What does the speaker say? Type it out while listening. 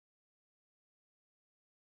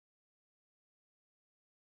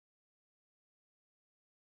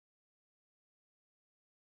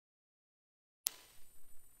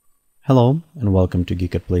Hello and welcome to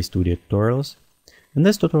GeekatPlay Studio Tutorials. In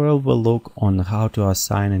this tutorial we'll look on how to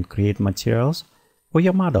assign and create materials for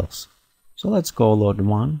your models. So let's go load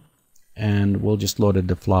one and we'll just load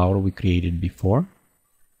the flower we created before.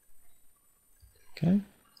 Okay.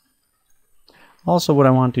 Also what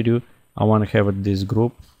I want to do, I want to have this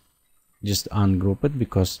group, just ungroup it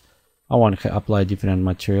because I want to apply different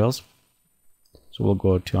materials. So we'll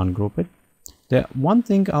go to ungroup it. The one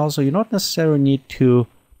thing also, you don't necessarily need to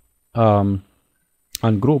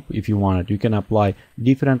ungroup if you want it. You can apply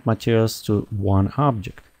different materials to one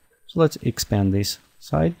object. So let's expand this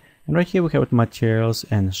side, and right here we have materials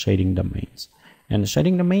and shading domains. And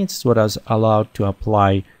shading domains is what is allowed to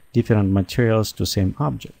apply different materials to same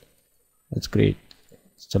object. Let's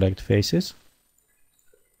select faces,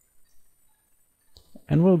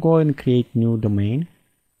 and we'll go and create new domain.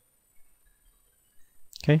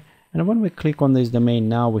 Okay, and when we click on this domain,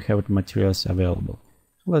 now we have materials available.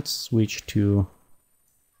 Let's switch to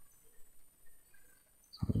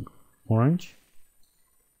something orange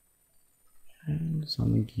and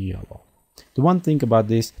something yellow. The one thing about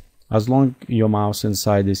this, as long as your mouse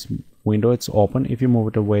inside this window, it's open. If you move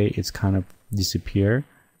it away, it's kind of disappear.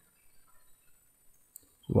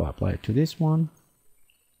 We'll apply it to this one.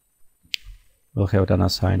 We'll have an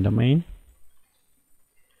assigned domain.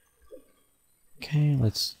 Okay,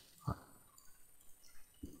 let's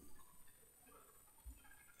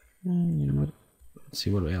you know what? Let's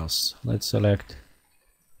see what else. Let's select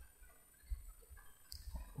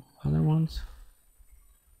other ones.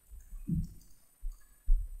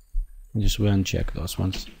 Just will uncheck those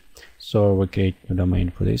ones. So we create a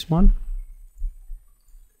domain for this one.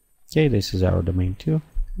 Okay, this is our domain too.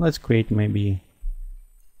 Let's create maybe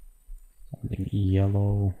something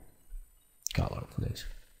yellow color for this.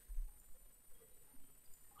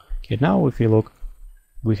 Okay, now if you look,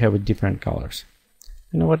 we have different colors.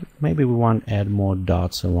 You know what, maybe we want to add more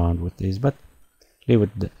dots around with this, but leave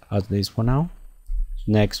it as this for now.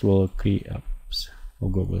 Next we'll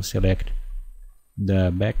we'll select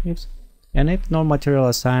the back leaves, and if no material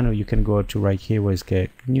assigned, you can go to right here where it's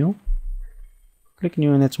click new,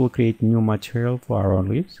 and it will create new material for our own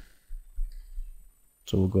leaves.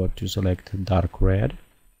 So we'll go to select dark red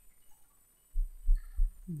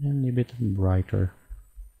and a bit brighter.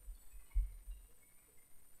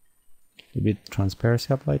 A bit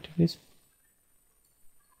transparency applied to this.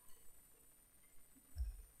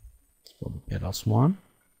 So petals one.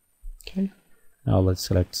 Okay. Now let's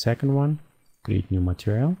select second one, create new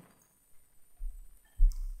material.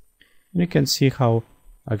 And you can see how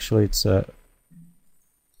actually it's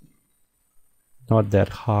not that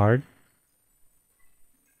hard.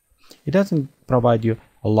 It doesn't provide you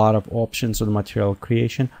a lot of options on material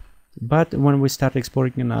creation, but when we start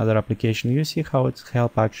exporting another application, you see how it's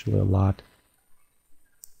helped actually a lot.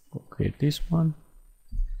 We'll create this one.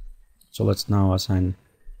 So let's now assign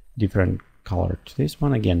different color to this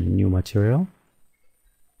one. Again, new material.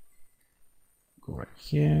 Go right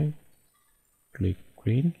here, click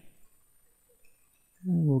green,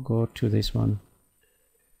 and we'll go to this one.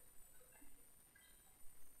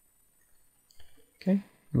 Okay,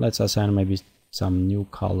 let's assign maybe some new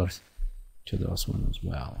colors to those one as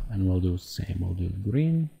well, and we'll do the same. We'll do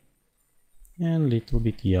green and a little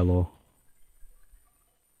bit yellow.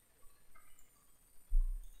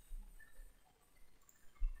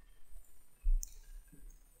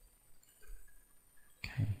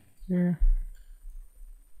 Okay, here.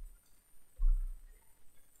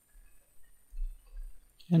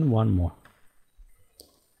 And one more.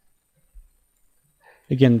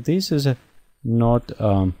 Again, this is not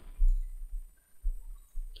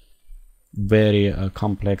very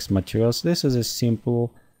complex materials. This is a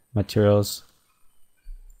simple materials,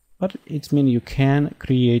 but it means you can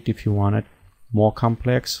create, if you want it more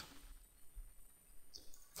complex.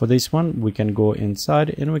 For this one, we can go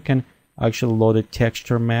inside and we can actually load a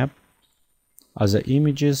texture map as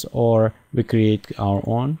images, or we create our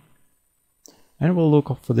own. And we'll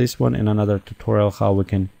look for this one in another tutorial how we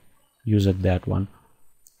can use that one.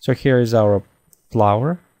 So here is our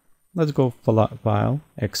flower. Let's go file,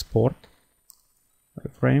 export,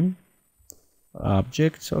 frame,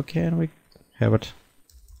 objects. Okay, and we have it.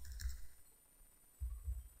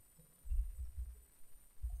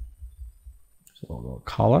 So we'll go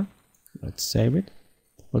color. Let's save it.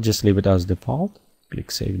 We'll just leave it as default. Click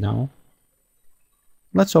save now.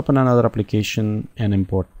 Let's open another application and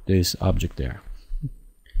import this object there.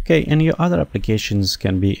 Okay, and your other applications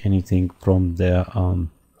can be anything from the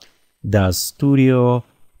DAZ Studio,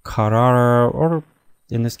 Carrara, or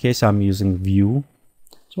in this case I'm using View.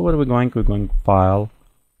 So what are we going? We're going file,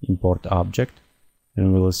 import object,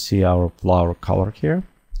 and we will see our flower color here.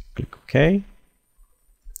 Click OK.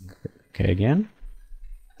 OK again.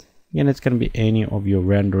 Again, it's going to be any of your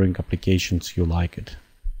rendering applications you like it.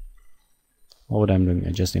 What I'm doing,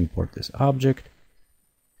 I just import this object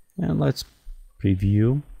and let's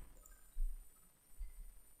preview.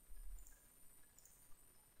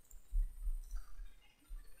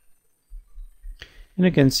 And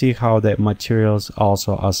you can see how the materials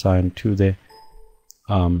also assigned to the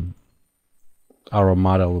our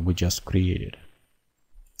model we just created.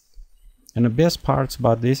 And the best parts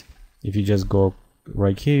about this, if you just go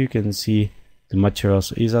right here, you can see the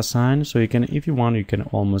materials is assigned. So you can, if you want, you can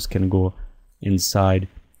almost go inside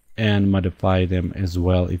and modify them as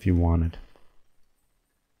well if you wanted.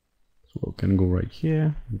 So we can go right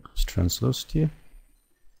here, it's translucent.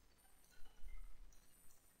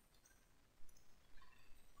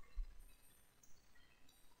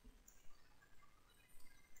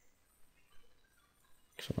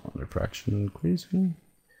 So refraction increasing.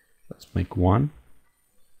 Let's make 1.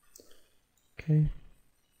 Okay.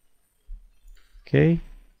 Okay.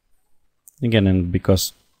 Again, and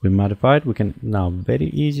because we modified, we can now very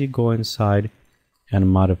easy go inside and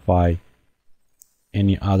modify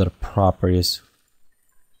any other properties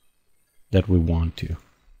that we want to.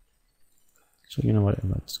 So you know what?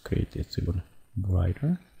 Let's create it even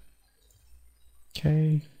brighter.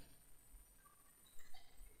 Okay.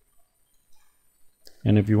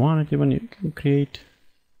 And if you want it, even you can create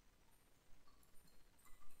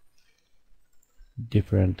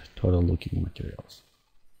different total looking materials.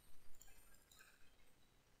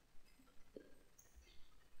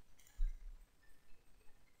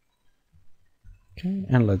 Okay,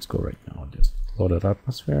 and let's go right now. Just load an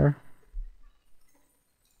atmosphere.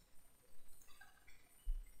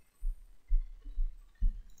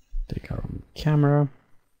 Take our camera.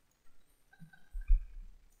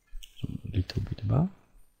 A little bit above.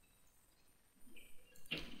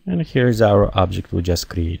 And here's our object we just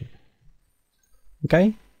created.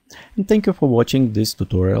 Okay, and thank you for watching this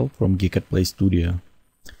tutorial from GeekatPlay Studio.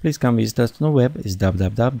 Please come visit us on the web is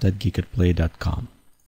www.geekatplay.com.